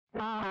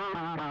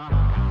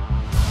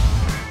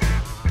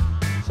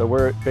So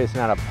we're facing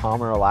out of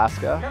Palmer,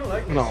 Alaska.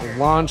 I'm gonna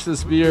launch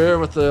this beer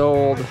with the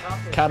old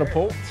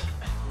catapult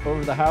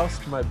over the house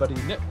to my buddy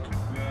Nick.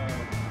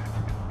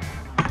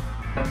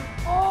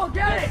 Oh,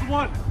 get it! That's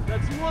one.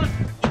 That's one.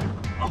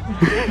 Oh.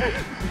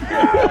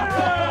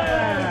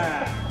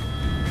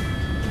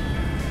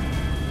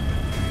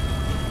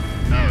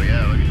 Oh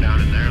yeah, looking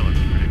down in there looks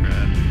pretty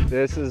rad.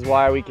 This is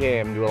why we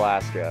came to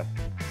Alaska.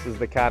 This is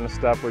the kind of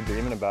stuff we're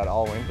dreaming about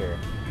all winter.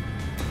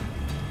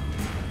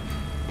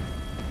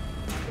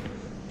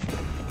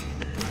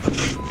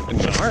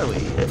 Gnarly.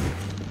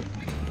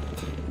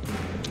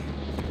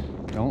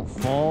 Don't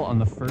fall on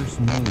the first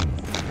move.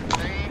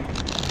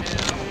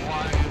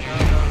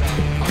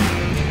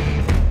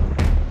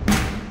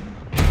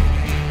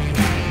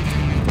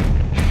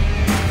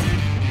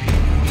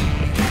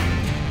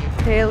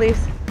 Hey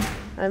Elyse,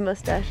 I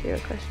must ask you a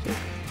question.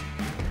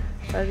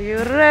 Are you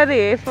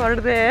ready for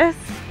this?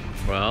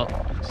 Well,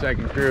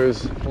 second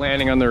cruise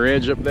landing on the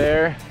ridge up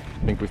there.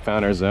 I think we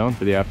found our zone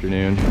for the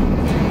afternoon.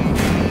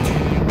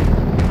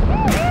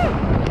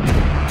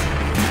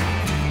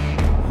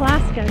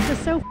 Alaska, it's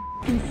just so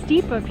f***ing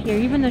steep up here.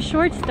 Even the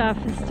short stuff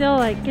is still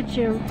like get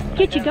you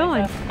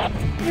going.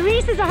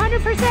 Elyse is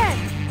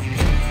 100%.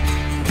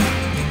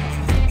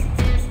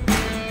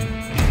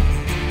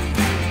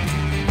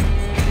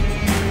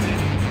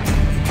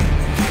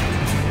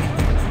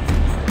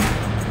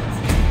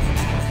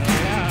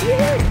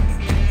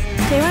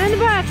 They went in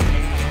the book.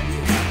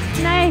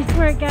 Nice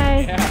work,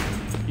 guys. Yeah,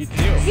 you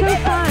too. So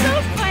fun.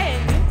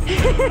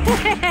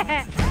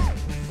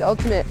 The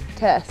ultimate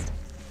test.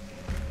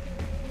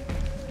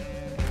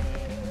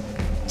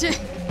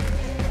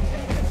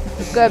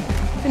 It's good.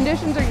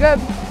 Conditions are good.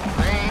 3, 2,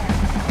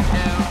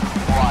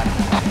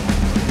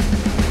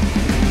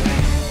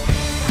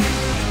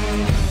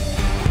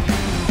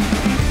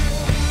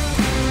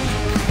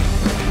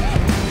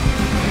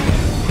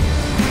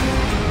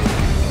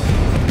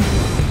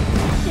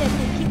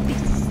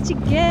 1.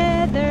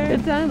 Together. It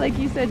sounded like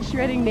you said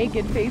shredding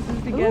naked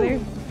faces together.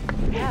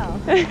 Wow.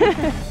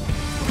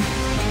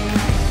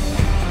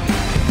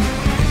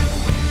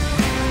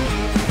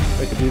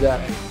 I could do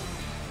that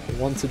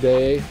once a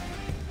day,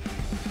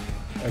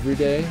 every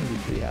day, I'd be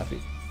pretty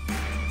happy.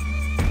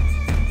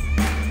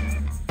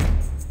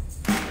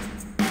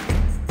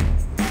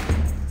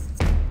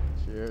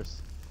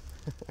 Cheers.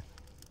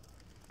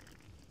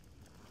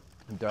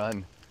 I'm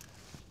done.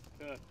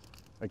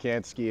 I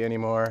can't ski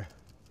anymore.